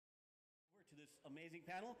amazing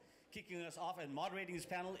panel. Kicking us off and moderating this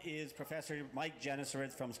panel is Professor Mike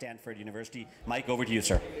Genesereth from Stanford University. Mike, over to you,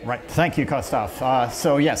 sir. Right. Thank you, Christoph.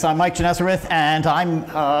 So yes, I'm Mike Genesereth, and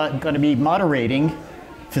I'm going to be moderating,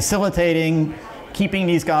 facilitating, keeping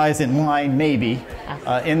these guys in line, maybe,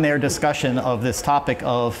 in their discussion of this topic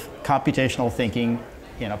of computational thinking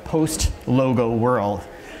in a post-logo world.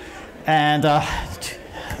 And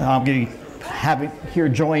I'm going to be here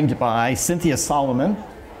joined by Cynthia Solomon,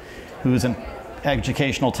 who's an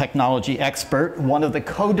educational technology expert, one of the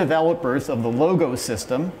co-developers of the logo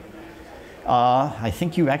system. I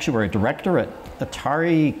think you actually were a director at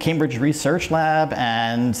Atari Cambridge Research Lab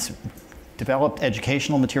and developed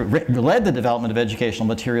educational material, led the development of educational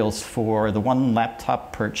materials for the One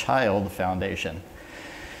Laptop Per Child Foundation.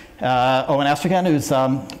 Owen Astrachan, who's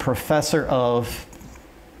professor of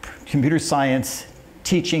computer science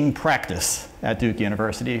teaching practice at Duke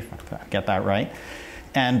University, if I get that right.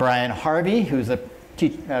 And Brian Harvey, who's a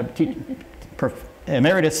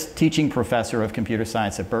Emeritus teaching professor of computer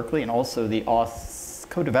science at Berkeley and also the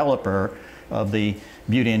co-developer of the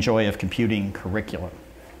Beauty and Joy of Computing curriculum.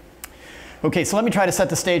 Okay, so let me try to set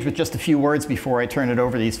the stage with just a few words before I turn it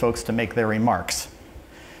over to these folks to make their remarks.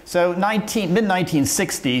 So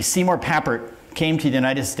mid-1960s, Seymour Papert came to the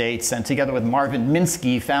United States and together with Marvin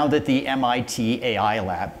Minsky founded the MIT AI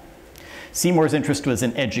Lab. Seymour's interest was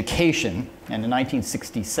in education, and in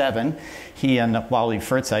 1967, he and Wally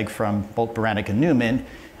Ferzeg from both Beranek and Newman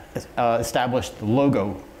established the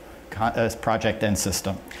Logo project and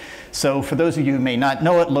system. So for those of you who may not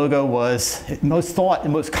know it, Logo was most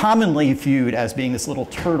commonly viewed as being this little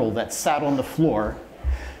turtle that sat on the floor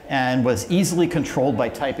and was easily controlled by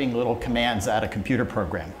typing little commands at a computer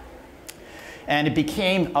program. And it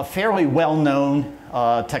became a fairly well-known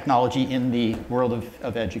technology in the world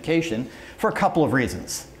of education for a couple of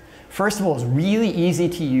reasons. First of all, it was really easy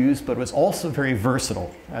to use, but it was also very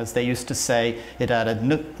versatile. As they used to say, it had a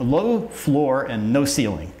low floor and no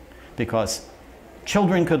ceiling, because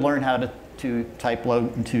children could learn how to type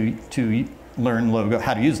to learn Logo,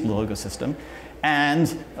 how to use the Logo system, and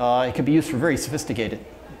it could be used for very sophisticated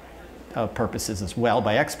purposes as well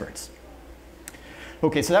by experts.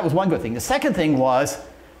 Okay, so that was one good thing. The second thing was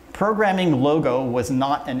programming Logo was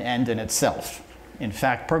not an end in itself. In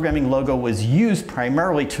fact, programming Logo was used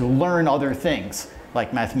primarily to learn other things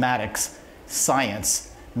like mathematics,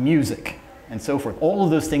 science, music, and so forth. All of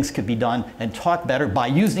those things could be done and taught better by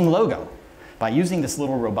using Logo, by using this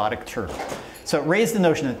little robotic turtle. So it raised the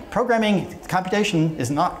notion that programming, computation is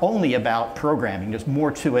not only about programming, there's more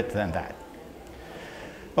to it than that.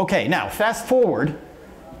 Okay, now fast forward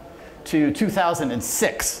to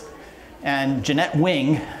 2006, and Jeanette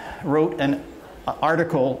Wing wrote an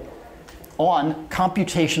article on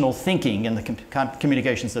computational thinking in the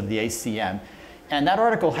communications of the ACM. And that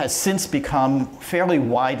article has since become fairly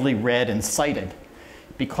widely read and cited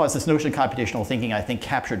because this notion of computational thinking, I think,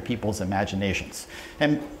 captured people's imaginations.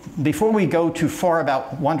 And before we go too far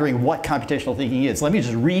about wondering what computational thinking is, let me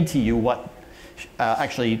just read to you what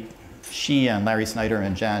actually she and Larry Snyder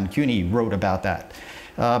and Jan Cuny wrote about that.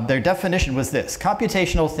 Their definition was this: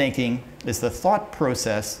 computational thinking is the thought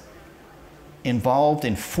process involved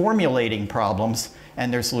in formulating problems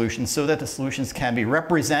and their solutions so that the solutions can be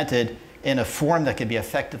represented in a form that can be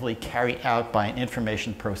effectively carried out by an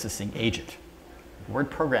information processing agent. The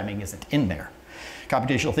word programming isn't in there.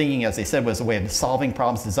 Computational thinking, as I said, was a way of solving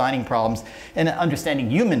problems, designing problems, and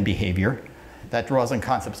understanding human behavior that draws on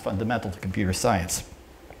concepts fundamental to computer science.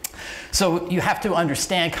 So you have to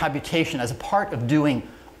understand computation as a part of doing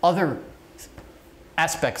other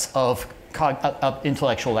aspects of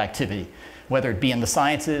intellectual activity, whether it be in the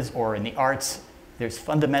sciences or in the arts. There's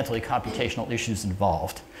fundamentally computational issues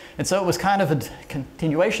involved. And so it was kind of a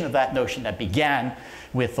continuation of that notion that began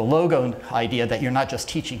with the Logo idea that you're not just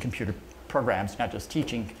teaching computer programs, you're not just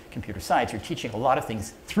teaching computer science, you're teaching a lot of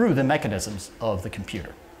things through the mechanisms of the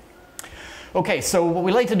computer. Okay, so what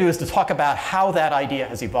we like to do is to talk about how that idea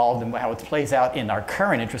has evolved and how it plays out in our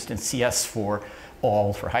current interest in CS for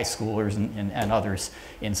all, for high schoolers and others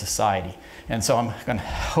in society. And so I'm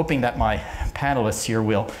hoping that my panelists here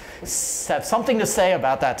will have something to say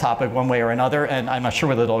about that topic one way or another, and I'm not sure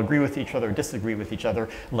whether they'll agree with each other or disagree with each other.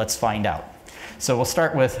 Let's find out. So we'll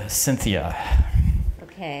start with Cynthia.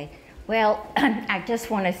 Okay, well, I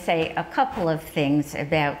just want to say a couple of things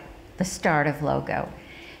about the start of Logo.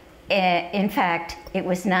 In fact, it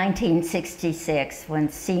was 1966 when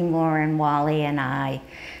Seymour and Wally and I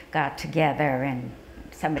got together, and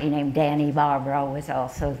somebody named Danny Barbaro was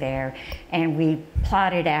also there, and we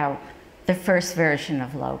plotted out the first version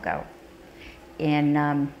of Logo.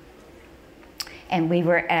 And we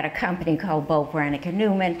were at a company called Beranek and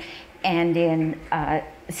Newman, And in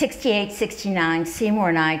 68, 69, Seymour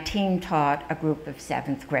and I team taught a group of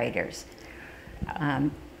 7th graders.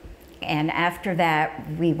 And after that,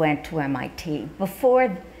 we went to MIT.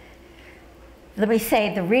 Before, let me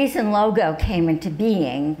say, the reason Logo came into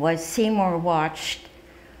being was Seymour watched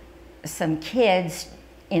some kids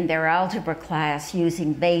in their algebra class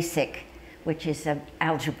using BASIC, which is an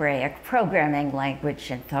algebraic programming language,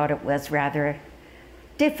 and thought it was rather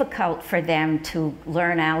difficult for them to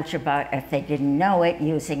learn algebra if they didn't know it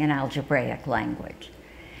using an algebraic language.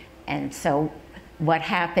 And so what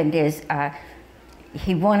happened is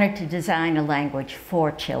he wanted to design a language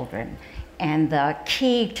for children. And the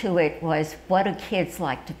key to it was, what do kids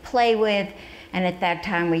like to play with? And at that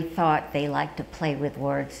time, we thought they liked to play with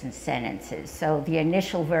words and sentences. So the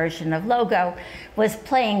initial version of Logo was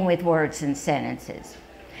playing with words and sentences.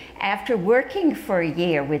 After working for a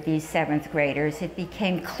year with these 7th graders, it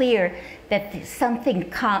became clear that something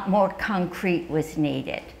more concrete was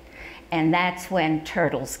needed. And that's when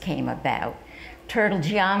turtles came about. Turtle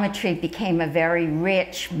geometry became a very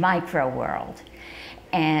rich micro world.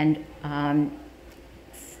 And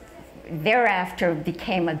thereafter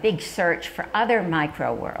became a big search for other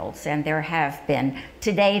micro worlds, and there have been.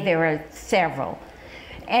 Today there are several.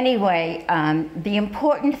 Anyway, the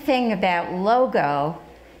important thing about Logo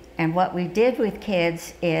and what we did with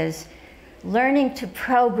kids is learning to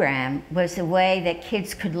program was a way that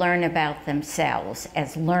kids could learn about themselves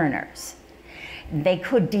as learners. They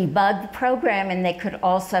could debug the program, and they could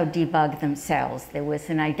also debug themselves. There was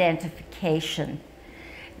an identification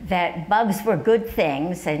that bugs were good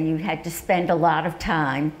things and you had to spend a lot of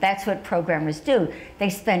time. That's what programmers do. They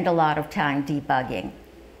spend a lot of time debugging.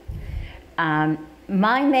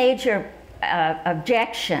 My major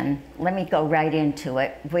objection, let me go right into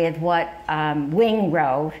it, with what Wing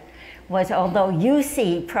wrote was, although you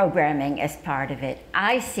see programming as part of it,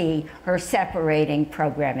 I see her separating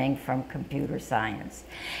programming from computer science.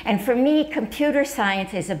 And for me, computer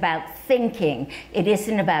science is about thinking. It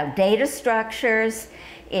isn't about data structures.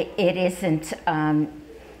 It isn't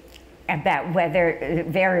about whether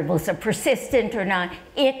variables are persistent or not.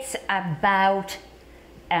 It's about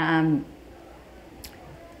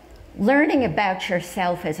learning about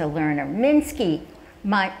yourself as a learner. Minsky,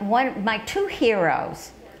 my 2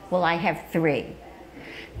 heroes, well, I have 3,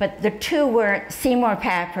 but the 2 were Seymour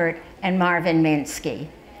Papert and Marvin Minsky.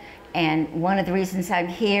 And one of the reasons I'm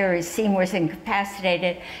here is Seymour's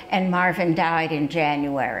incapacitated and Marvin died in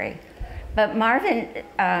January. But Marvin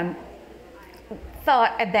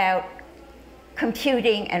thought about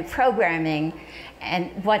computing and programming, and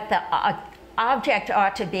what the object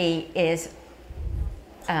ought to be is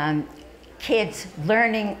kids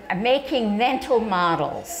learning, making mental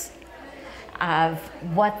models of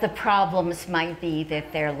what the problems might be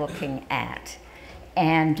that they're looking at.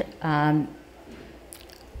 And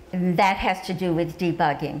that has to do with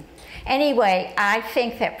debugging. Anyway, I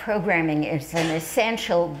think that programming is an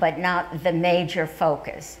essential but not the major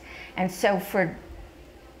focus. And so for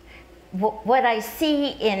what I see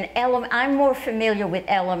in, I'm more familiar with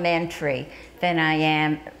elementary than I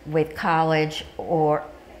am with college or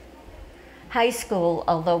high school,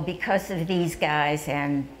 although because of these guys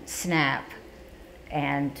and Snap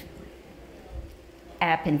and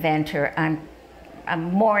App Inventor, I'm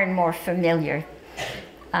more and more familiar.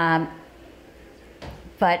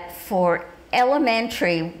 But for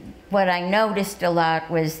elementary, what I noticed a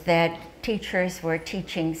lot was that teachers were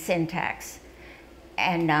teaching syntax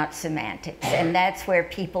and not semantics. And that's where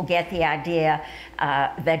people get the idea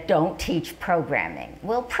that don't teach programming.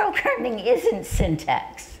 Well, programming isn't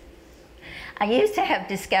syntax. I used to have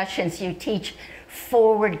discussions, you teach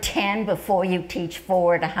forward 10 before you teach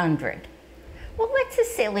forward 100. Well, that's a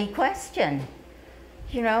silly question.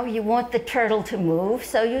 You know, you want the turtle to move,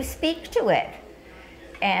 so you speak to it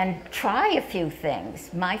and try a few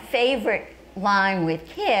things. My favorite line with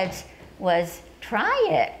kids was, try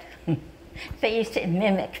it. They used to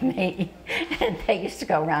mimic me, and they used to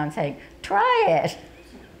go around saying, try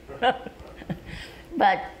it.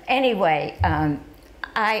 But anyway,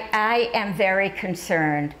 I am very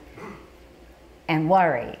concerned and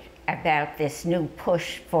worried about this new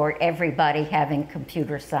push for everybody having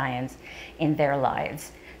computer science in their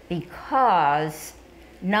lives, because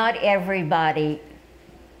not everybody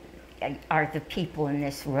are the people in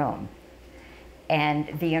this room.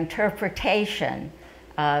 And the interpretation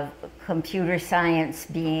of computer science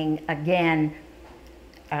being, again,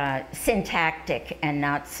 syntactic and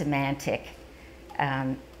not semantic.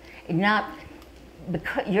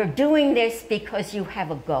 You're doing this because you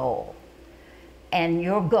have a goal. And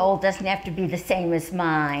your goal doesn't have to be the same as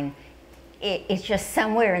mine it's just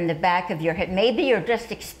somewhere in the back of your head. Maybe you're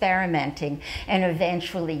just experimenting and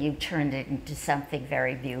eventually you turned it into something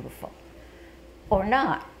very beautiful. Or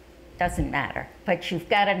not, doesn't matter. But you've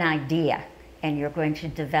got an idea and you're going to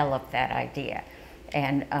develop that idea.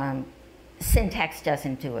 And syntax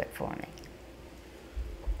doesn't do it for me.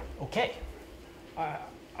 Okay.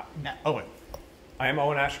 Owen. I am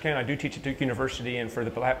Owen Astrachan. I do teach at Duke University, and for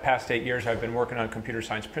the past 8 years I've been working on computer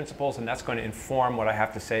science principles, and that's going to inform what I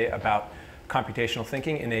have to say about computational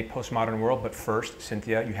thinking in a postmodern world. But first,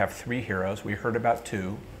 Cynthia, you have 3 heroes. We heard about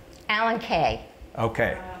 2. Alan Kay.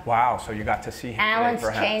 Okay. Wow, so you got to see him Alan's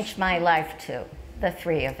today, changed my life too, the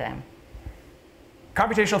 3 of them.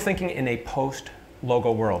 Computational thinking in a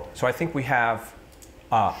post-logo world. So I think we have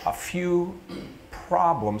a few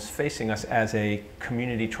problems facing us as a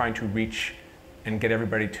community trying to reach and get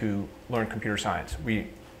everybody to learn computer science. We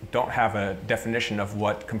don't have a definition of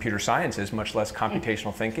what computer science is, much less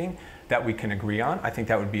computational thinking, that we can agree on. I think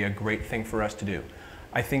that would be a great thing for us to do.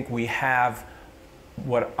 I think we have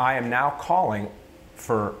what I am now calling,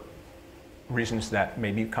 for reasons that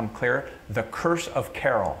may become clear, the curse of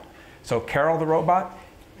Carol. So Carol the robot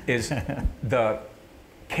is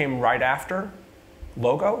came right after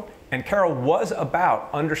logo. And Carol was about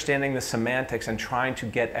understanding the semantics and trying to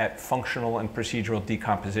get at functional and procedural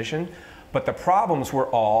decomposition. But the problems were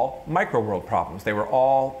all micro-world problems. They were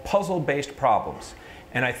all puzzle-based problems.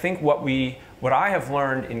 And I think what I have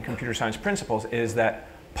learned in computer science principles is that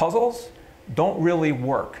puzzles don't really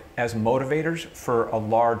work as motivators for a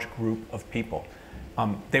large group of people.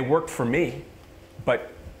 They worked for me,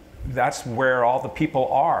 but that's where all the people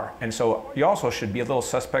are. And so you also should be a little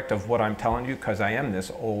suspect of what I'm telling you, because I am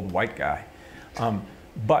this old white guy.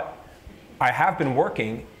 But I have been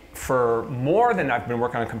working for more than I've been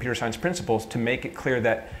working on computer science principles to make it clear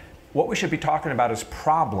that what we should be talking about is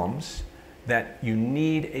problems that you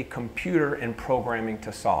need a computer and programming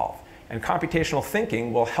to solve. And computational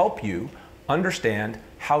thinking will help you understand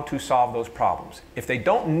how to solve those problems. If they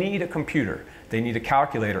don't need a computer, they need a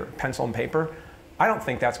calculator, pencil and paper, I don't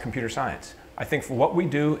think that's computer science. I think what we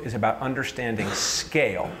do is about understanding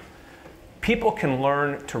scale. People can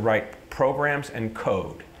learn to write programs and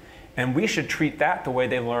code, and we should treat that the way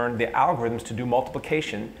they learn the algorithms to do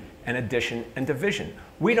multiplication and addition and division.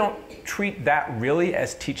 We don't treat that really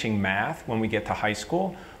as teaching math when we get to high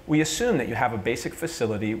school. We assume that you have a basic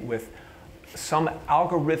facility with some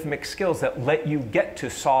algorithmic skills that let you get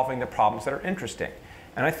to solving the problems that are interesting.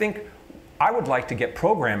 And I think I would like to get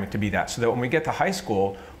programming to be that, so that when we get to high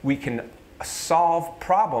school, we can solve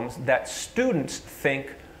problems that students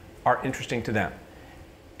think are interesting to them.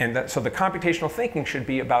 And so the computational thinking should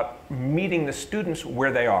be about meeting the students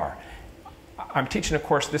where they are. I'm teaching a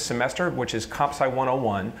course this semester, which is Comp Sci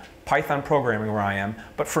 101, Python programming where I am,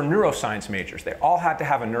 but for neuroscience majors. They all had to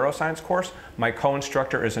have a neuroscience course. My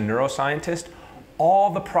co-instructor is a neuroscientist.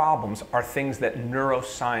 All the problems are things that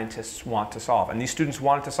neuroscientists want to solve, and these students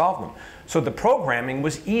wanted to solve them. So the programming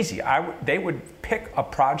was easy. They would pick a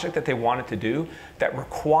project that they wanted to do that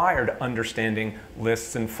required understanding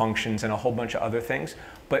lists and functions and a whole bunch of other things,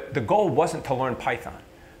 but the goal wasn't to learn Python.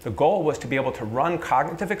 The goal was to be able to run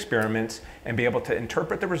cognitive experiments and be able to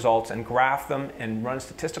interpret the results and graph them and run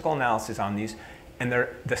statistical analysis on these, and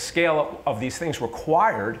the scale of these things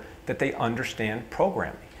required that they understand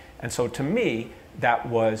programming. And so to me, that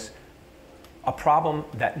was a problem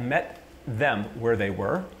that met them where they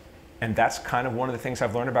were. And that's kind of one of the things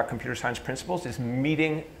I've learned about computer science principles, is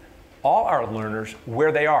meeting all our learners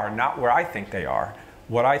where they are, not where I think they are.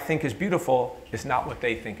 What I think is beautiful is not what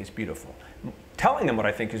they think is beautiful. Telling them what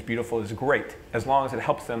I think is beautiful is great, as long as it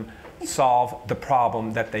helps them solve the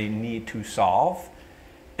problem that they need to solve.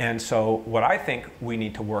 And so what I think we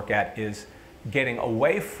need to work at is getting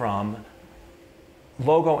away from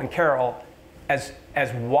Logo and Carol as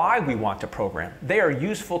why we want to program. They are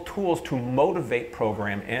useful tools to motivate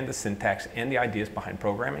program and the syntax and the ideas behind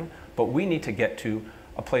programming, but we need to get to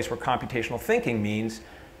a place where computational thinking means,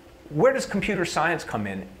 where does computer science come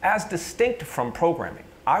in as distinct from programming?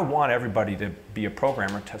 I want everybody to be a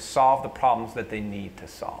programmer to solve the problems that they need to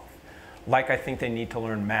solve. Like I think they need to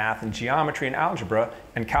learn math and geometry and algebra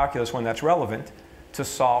and calculus when that's relevant to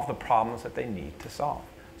solve the problems that they need to solve.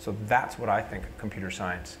 So that's what I think computer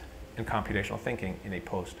science and computational thinking in a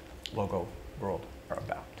post-logo world are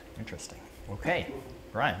about. Interesting. Okay,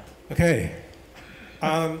 Brian. Okay,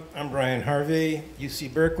 I'm Brian Harvey,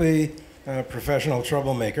 UC Berkeley, professional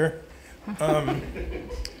troublemaker.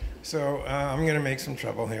 So I'm going to make some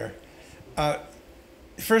trouble here.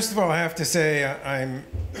 First of all, I have to say I'm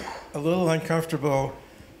a little uncomfortable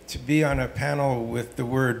to be on a panel with the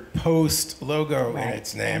word post logo in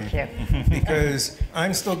its name. Thank you. Because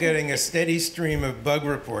I'm still getting a steady stream of bug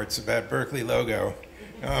reports about Berkeley logo,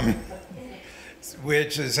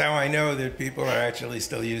 which is how I know that people are actually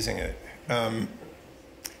still using it.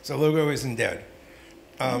 So logo isn't dead.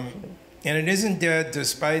 And it isn't dead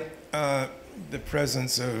despite the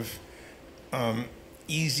presence of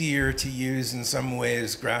easier to use in some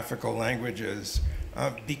ways graphical languages,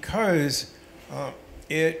 because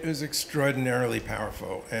it is extraordinarily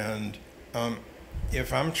powerful. And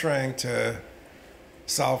if I'm trying to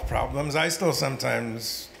solve problems, I still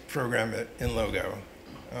sometimes program it in logo.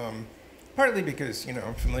 Partly because, you know,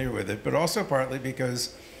 I'm familiar with it, but also partly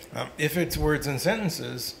because if it's words and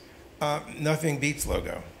sentences, nothing beats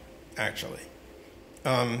logo, actually.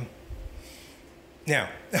 Now,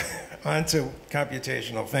 on to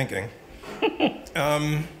computational thinking.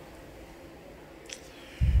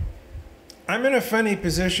 I'm in a funny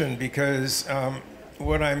position because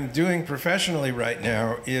what I'm doing professionally right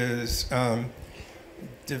now is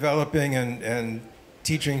developing and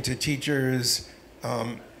teaching to teachers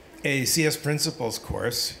a CS Principles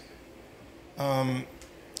course. And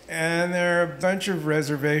there are a bunch of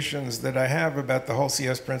reservations that I have about the whole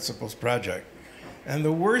CS Principles project. And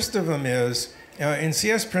the worst of them is, in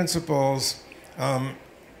CS Principles,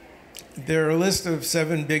 there are a list of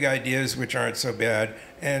 7 big ideas which aren't so bad,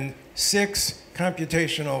 and 6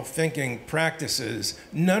 computational thinking practices,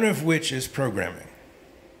 none of which is programming.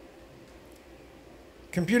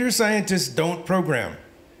 Computer scientists don't program,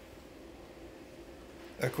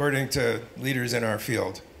 according to leaders in our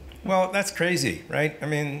field. Well, that's crazy, right? I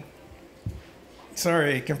mean,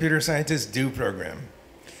 sorry, computer scientists do program.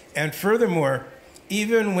 And furthermore,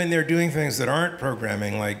 even when they're doing things that aren't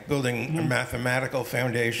programming, like building a mathematical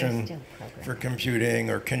foundation for computing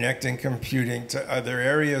or connecting computing to other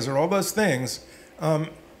areas or all those things,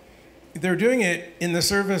 they're doing it in the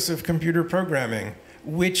service of computer programming,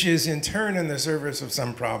 which is in turn in the service of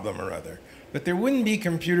some problem or other. But there wouldn't be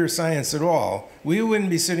computer science at all. We wouldn't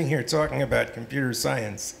be sitting here talking about computer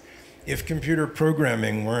science if computer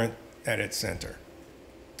programming weren't at its center.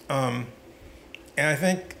 And I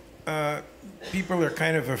think people are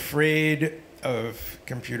kind of afraid of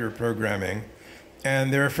computer programming.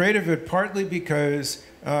 And they're afraid of it partly because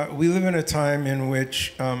we live in a time in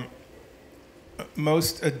which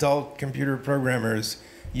most adult computer programmers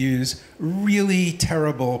use really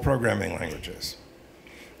terrible programming languages.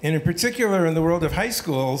 And in particular, in the world of high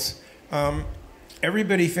schools,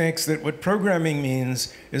 everybody thinks that what programming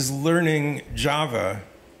means is learning Java,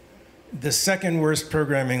 the second worst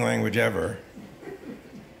programming language ever,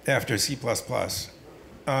 after C++,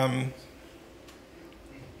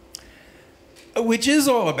 which is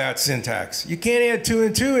all about syntax. You can't add 2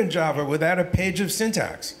 and 2 in Java without a page of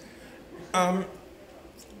syntax. And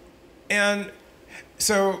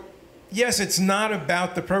so, yes, it's not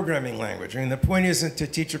about the programming language. I mean, the point isn't to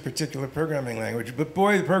teach a particular programming language, but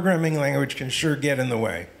boy, the programming language can sure get in the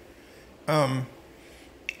way.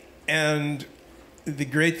 And the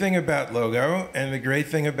great thing about Logo, and the great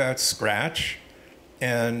thing about Scratch,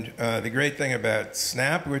 and the great thing about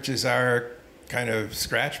Snap, which is our kind of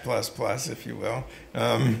Scratch++, if you will,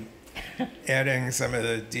 adding some of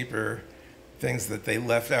the deeper things that they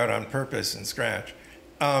left out on purpose in Scratch,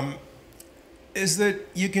 is that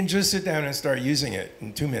you can just sit down and start using it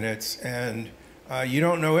in 2 minutes, and you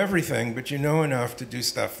don't know everything, but you know enough to do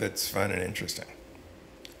stuff that's fun and interesting.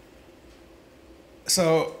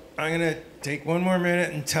 So I'm going to take 1 more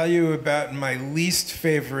minute and tell you about my least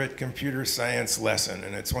favorite computer science lesson,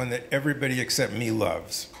 and it's one that everybody except me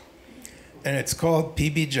loves. And it's called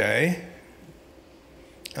PBJ.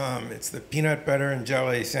 It's the peanut butter and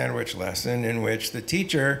jelly sandwich lesson, in which the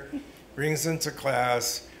teacher brings into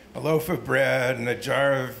class a loaf of bread and a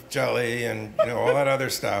jar of jelly and all that other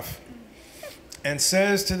stuff, and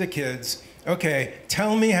says to the kids, okay,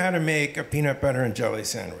 tell me how to make a peanut butter and jelly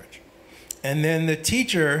sandwich. And then the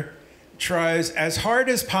teacher tries as hard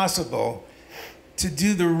as possible to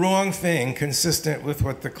do the wrong thing consistent with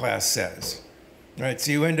what the class says. Right?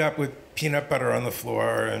 So you end up with peanut butter on the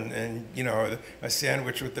floor and a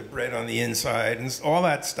sandwich with the bread on the inside and all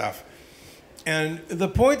that stuff. And the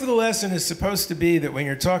point of the lesson is supposed to be that when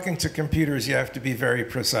you're talking to computers, you have to be very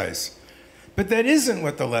precise. But that isn't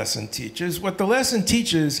what the lesson teaches. What the lesson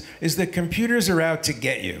teaches is that computers are out to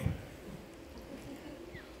get you.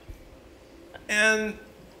 And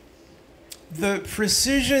the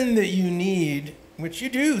precision that you need, which you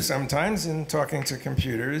do sometimes in talking to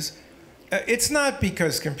computers, it's not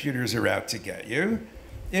because computers are out to get you.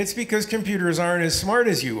 It's because computers aren't as smart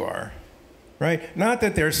as you are, right? Not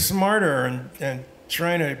that they're smarter and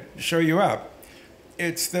trying to show you up.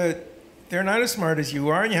 it's that they're not as smart as you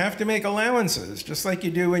are, and you have to make allowances, just like you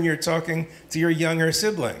do when you're talking to your younger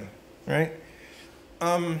sibling, right?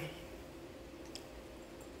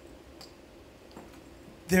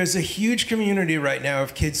 There's a huge community right now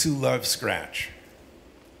of kids who love Scratch.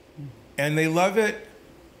 And they love it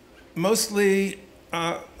mostly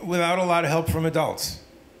without a lot of help from adults.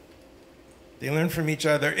 They learn from each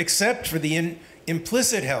other, except for the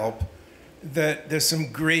implicit help that there's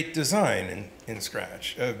some great design in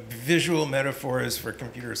Scratch, visual metaphors for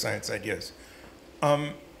computer science ideas.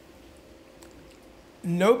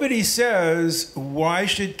 Nobody says, why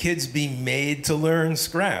should kids be made to learn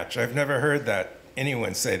Scratch? I've never heard that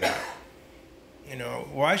anyone say that. You know,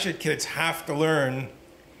 why should kids have to learn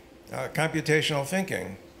computational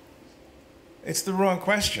thinking? It's the wrong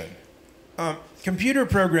question. Computer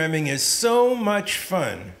programming is so much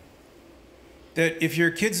fun that if your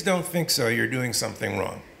kids don't think so, you're doing something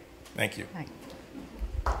wrong. Thank you. Well,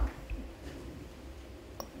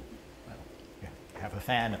 you have a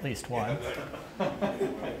fan, at least one.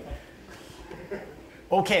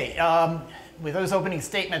 Okay, with those opening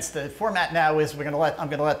statements, the format now is I'm going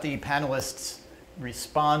to let the panelists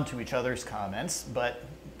respond to each other's comments, but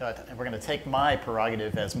we're going to take my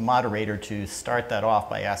prerogative as moderator to start that off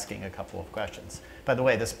by asking a couple of questions. By the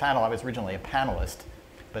way, this panel, I was originally a panelist,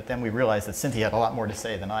 but then we realized that Cynthia had a lot more to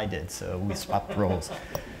say than I did, so we swapped roles.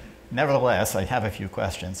 Nevertheless, I have a few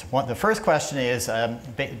questions. The first question is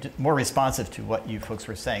more responsive to what you folks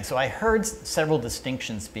were saying. So I heard several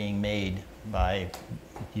distinctions being made by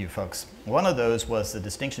you folks. One of those was the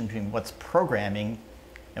distinction between what's programming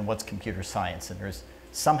and what's computer science, and there's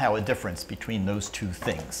somehow a difference between those two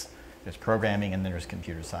things. There's programming and then there's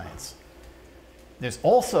computer science. There's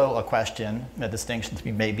also a distinction to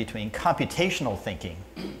be made between computational thinking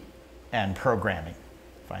and programming,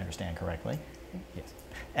 if I understand correctly. Yes.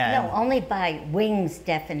 And no, only by Wing's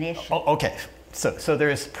definition. Oh, okay. So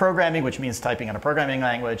there's programming, which means typing in a programming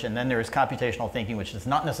language, and then there's computational thinking, which does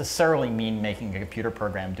not necessarily mean making a computer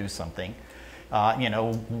program do something. You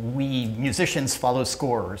know, we musicians follow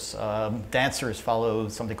scores. Dancers follow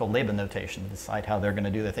something called Leben notation to decide how they're going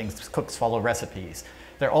to do the things. Cooks follow recipes.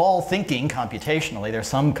 They're all thinking computationally. There's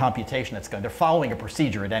some computation that's they're following a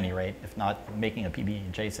procedure at any rate, if not making a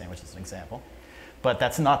PB&J sandwich as an example. But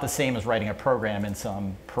that's not the same as writing a program in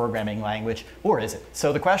some programming language, or is it?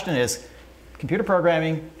 So the question is, computer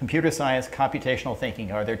programming, computer science, computational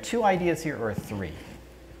thinking, are there two ideas here or three?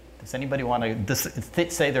 Does anybody want to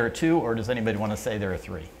say there are two, or does anybody want to say there are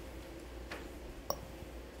three?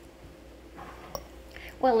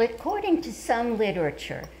 Well, according to some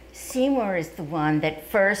literature, Seymour is the one that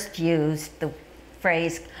first used the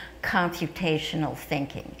phrase computational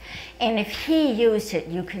thinking. And if he used it,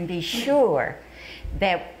 you can be sure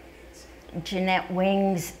that Jeanette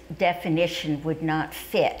Wing's definition would not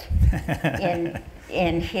fit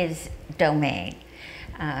in his domain.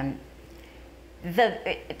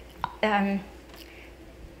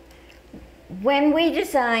 When we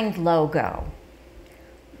designed Logo,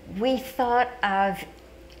 we thought of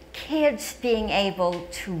kids being able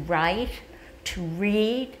to write, to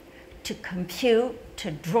read, to compute,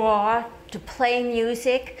 to draw, to play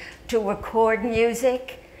music, to record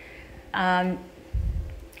music,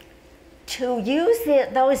 to use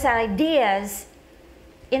those ideas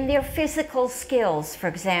in their physical skills. For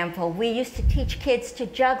example, we used to teach kids to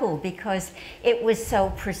juggle because it was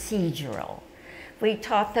so procedural. We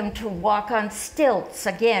taught them to walk on stilts,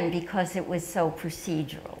 again, because it was so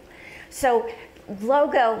procedural. So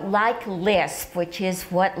Logo, like Lisp, which is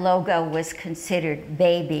what Logo was considered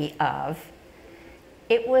baby of,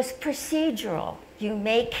 it was procedural. You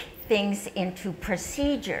make things into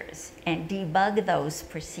procedures and debug those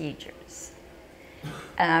procedures.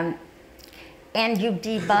 And you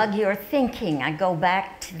debug your thinking. I go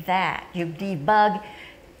back to that. You debug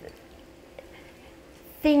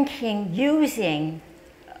thinking using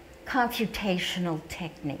computational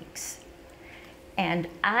techniques. And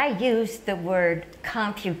I use the word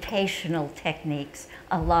computational techniques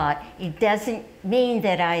a lot. It doesn't mean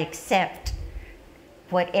that I accept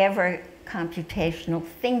whatever computational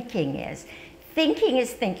thinking is. Thinking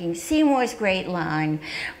is thinking. Seymour's great line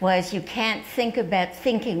was, you can't think about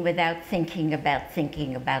thinking without thinking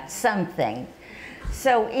about something.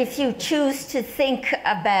 So if you choose to think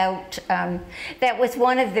about, that was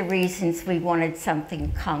one of the reasons we wanted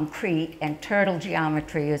something concrete, and turtle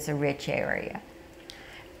geometry is a rich area.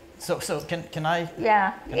 So can I?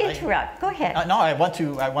 Yeah, interrupt. Go ahead. No, I want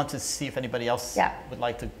to see if anybody else would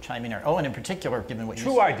like to chime in. Or Owen, in particular, given what you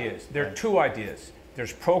said. Two ideas. There are two ideas.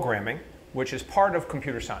 There's programming, which is part of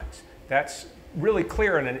computer science. That's really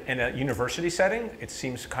clear in a university setting. It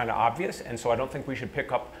seems kind of obvious, and so I don't think we should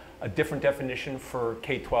pick up a different definition for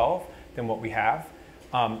K-12 than what we have.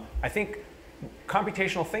 I think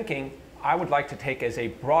computational thinking, I would like to take as a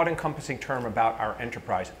broad encompassing term about our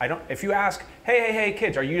enterprise. If you ask, hey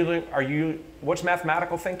kids, what's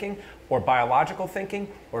mathematical thinking, or biological thinking,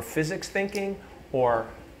 or physics thinking, or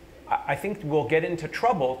I think we'll get into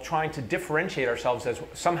trouble trying to differentiate ourselves as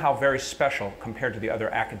somehow very special compared to the other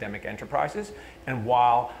academic enterprises. And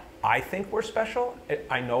while I think we're special,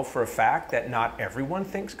 I know for a fact that not everyone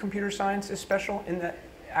thinks computer science is special in the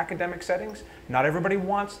academic settings. Not everybody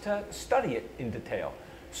wants to study it in detail.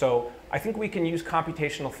 So I think we can use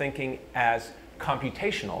computational thinking as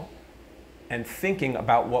computational and thinking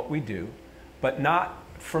about what we do, but not,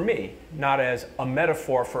 for me, not as a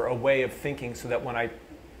metaphor for a way of thinking, so that when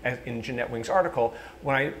as in Jeanette Wing's article,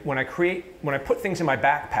 when I put things in my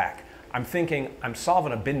backpack, I'm thinking I'm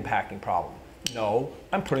solving a bin packing problem. No,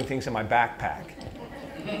 I'm putting things in my backpack.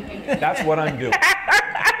 That's what I'm doing.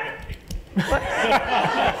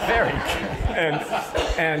 Very.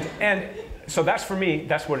 And so that's, for me,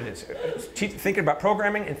 that's what it is. Thinking about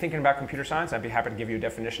programming and thinking about computer science, I'd be happy to give you a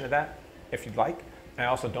definition of that if you'd like. And I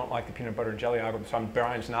also don't like the peanut butter and jelly algorithm, so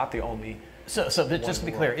Brian's not the only. So but just to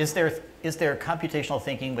be clear, is there computational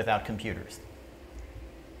thinking without computers?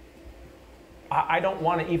 I don't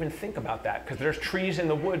want to even think about that, because there's trees in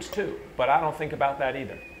the woods too, but I don't think about that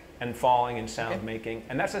either. And falling and sound making.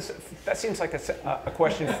 And that seems like a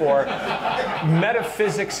question for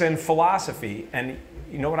metaphysics and philosophy. And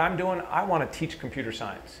you know what I'm doing? I want to teach computer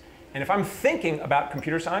science. And if I'm thinking about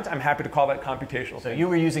computer science, I'm happy to call that computational. So you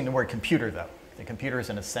were using the word computer, though. The computer is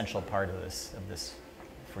an essential part of this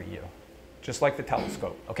for you. Just like the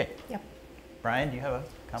telescope. Okay. Yep. Brian, do you have a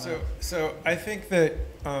comment? So I think that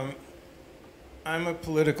I'm a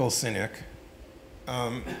political cynic,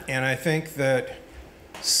 and I think that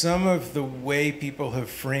some of the way people have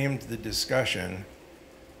framed the discussion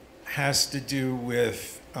has to do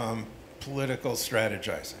with political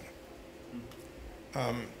strategizing.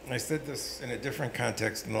 I said this in a different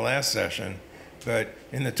context in the last session, but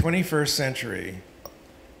in the 21st century,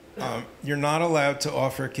 you're not allowed to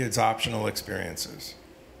offer kids optional experiences.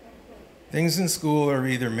 Things in school are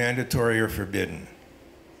either mandatory or forbidden.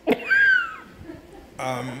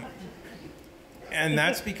 And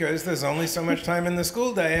that's because there's only so much time in the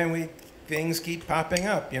school day, and things keep popping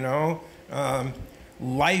up, you know.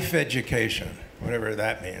 Life education, whatever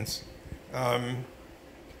that means.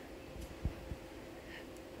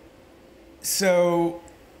 So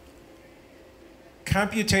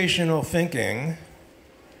computational thinking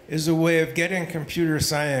is a way of getting computer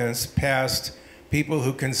science past people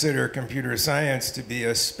who consider computer science to be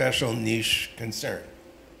a special niche concern.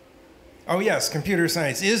 Oh yes, computer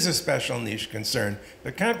science is a special niche concern,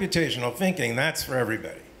 but computational thinking, that's for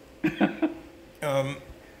everybody. I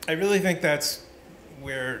really think that's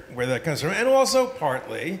where that comes from. And also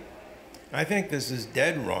partly, I think this is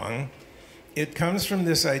dead wrong, it comes from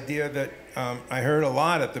this idea that I heard a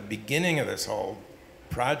lot at the beginning of this whole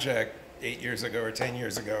project 8 years ago or 10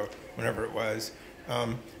 years ago, whenever it was,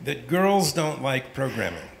 that girls don't like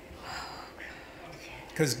programming.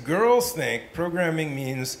 Because girls think programming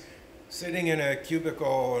means sitting in a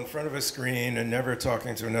cubicle in front of a screen and never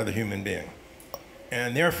talking to another human being.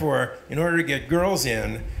 And therefore, in order to get girls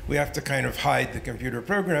in, we have to kind of hide the computer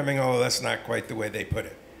programming, although that's not quite the way they put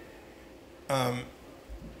it.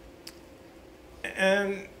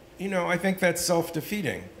 And, you know, I think that's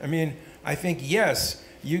self-defeating. I mean, I think, yes,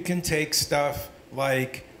 you can take stuff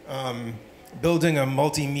like building a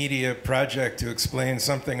multimedia project to explain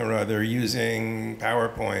something or other using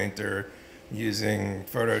PowerPoint or using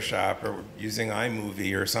Photoshop or using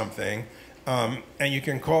iMovie or something. And you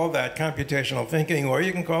can call that computational thinking, or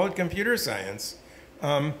you can call it computer science.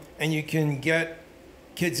 And you can get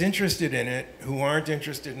kids interested in it who aren't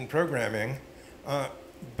interested in programming,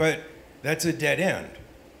 but that's a dead end.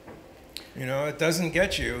 You know, it doesn't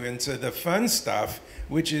get you into the fun stuff,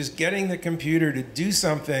 which is getting the computer to do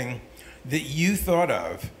something that you thought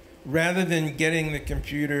of, rather than getting the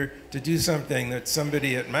computer to do something that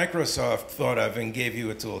somebody at Microsoft thought of and gave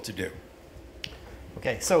you a tool to do.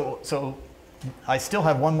 Okay, so I still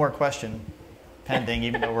have one more question pending,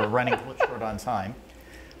 even though we're running short on time.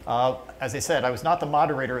 As I said, I was not the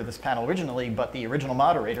moderator of this panel originally, but the original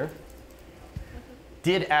moderator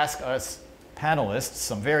did ask us panelists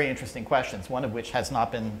some very interesting questions, one of which has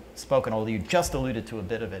not been spoken, although you just alluded to a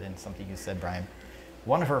bit of it in something you said, Brian.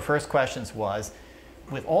 One of her first questions was,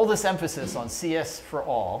 with all this emphasis on CS for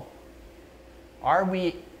all, are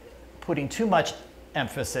we putting too much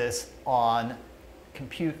emphasis on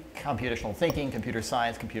computational thinking, computer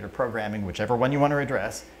science, computer programming, whichever one you want to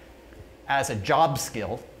address, as a job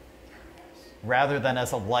skill rather than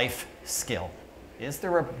as a life skill? Is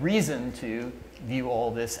there a reason to view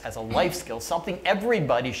all this as a life skill, something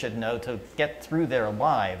everybody should know to get through their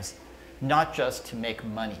lives, not just to make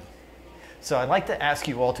money? So I'd like to ask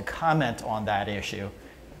you all to comment on that issue.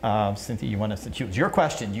 Cynthia, you want us to choose your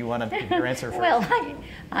question? Do you want to give your answer first? Well,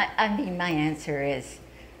 I mean, my answer is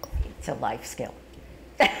it's a life skill.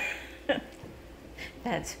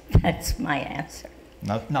 That's my answer.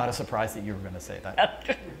 Not a surprise that you were going to say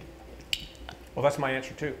that. Well, that's my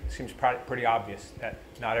answer too. It seems pretty obvious that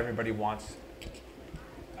not everybody wants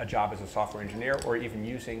a job as a software engineer or even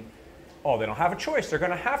using, they don't have a choice. They're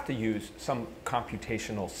going to have to use some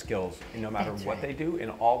computational skills no matter That's what right. they do, in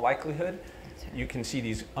all likelihood. Right. You can see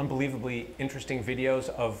these unbelievably interesting videos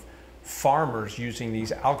of farmers using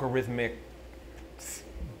these algorithmic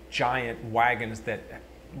giant wagons that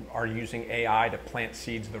are using AI to plant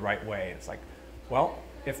seeds the right way. It's like, well,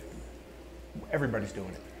 if everybody's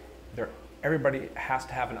doing it, everybody has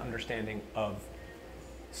to have an understanding of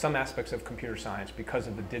some aspects of computer science because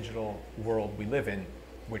of the digital world we live in,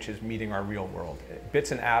 which is meeting our real world.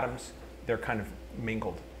 Bits and atoms, they're kind of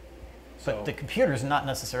mingled. But the computer is not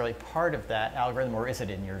necessarily part of that algorithm, or is it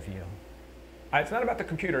in your view? It's not about the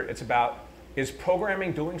computer. It's about, is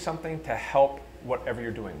programming doing something to help whatever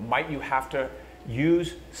you're doing? Might you have to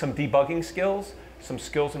use some debugging skills, some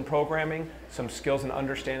skills in programming, some skills in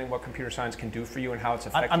understanding what computer science can do for you and how it's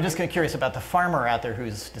effective? I'm just curious about the farmer out there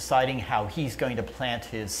who's deciding how he's going to plant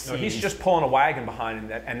his seeds. No, he's just pulling a wagon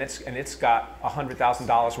behind it, and it's got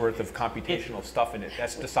 $100,000 worth of computational stuff in it.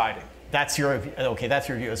 That's deciding. That's your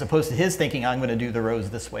view, as opposed to his thinking, I'm going to do the rows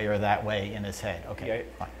this way or that way in his head. Okay, yeah,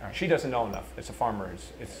 fine. All right. She doesn't know enough. It's a farmer.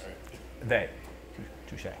 It's they.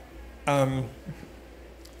 Touche.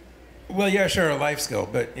 Well, yeah, sure, a life skill,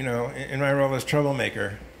 but in my role as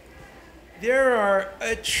troublemaker, there are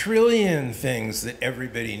a trillion things that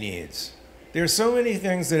everybody needs. There are so many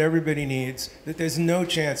things that everybody needs that there's no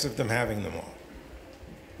chance of them having them all,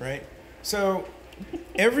 right? So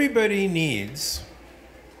everybody needs,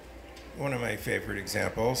 one of my favorite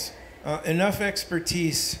examples, enough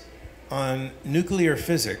expertise on nuclear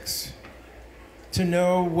physics to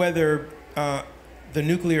know whether the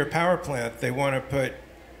nuclear power plant they want to put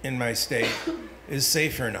in my state is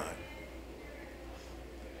safe or not.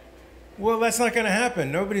 Well, that's not going to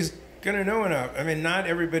happen. Nobody's going to know enough. I mean, not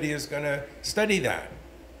everybody is going to study that.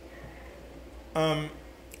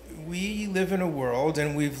 We live in a world,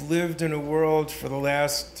 and we've lived in a world for the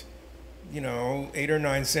last, 8 or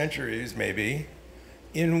 9 centuries, maybe,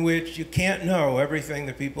 in which you can't know everything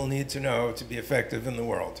that people need to know to be effective in the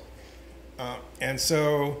world. And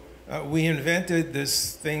so we invented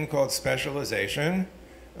this thing called specialization.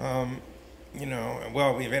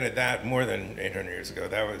 Well, we invented that more than 800 years ago.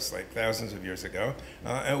 That was like thousands of years ago.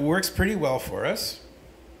 It works pretty well for us.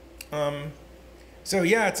 So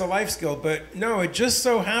yeah, it's a life skill, but no, it just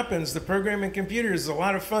so happens that programming computers is a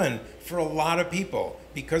lot of fun for a lot of people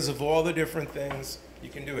because of all the different things you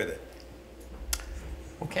can do with it.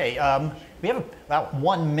 Okay, we have about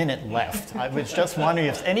 1 minute left. I was just wondering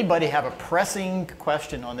if anybody have a pressing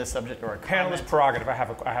question on this subject or a comment. Panelist prerogative. I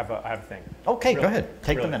have a thing. Okay, Really, go ahead.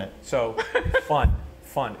 Take really. the minute. So, fun.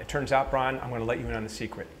 It turns out, Brian, I'm going to let you in on the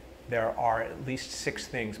secret. There are at least 6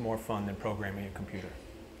 things more fun than programming a computer.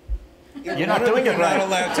 You're not doing it right. Not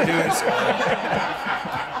allowed to do in school.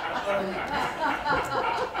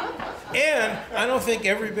 And I don't think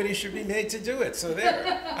everybody should be made to do it. So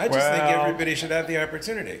there. I just think everybody should have the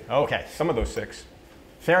opportunity. Okay. Some of those 6.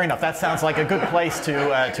 Fair enough. That sounds like a good place to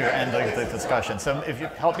end the discussion. So if you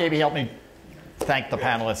maybe help me thank the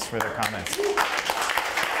panelists for their comments.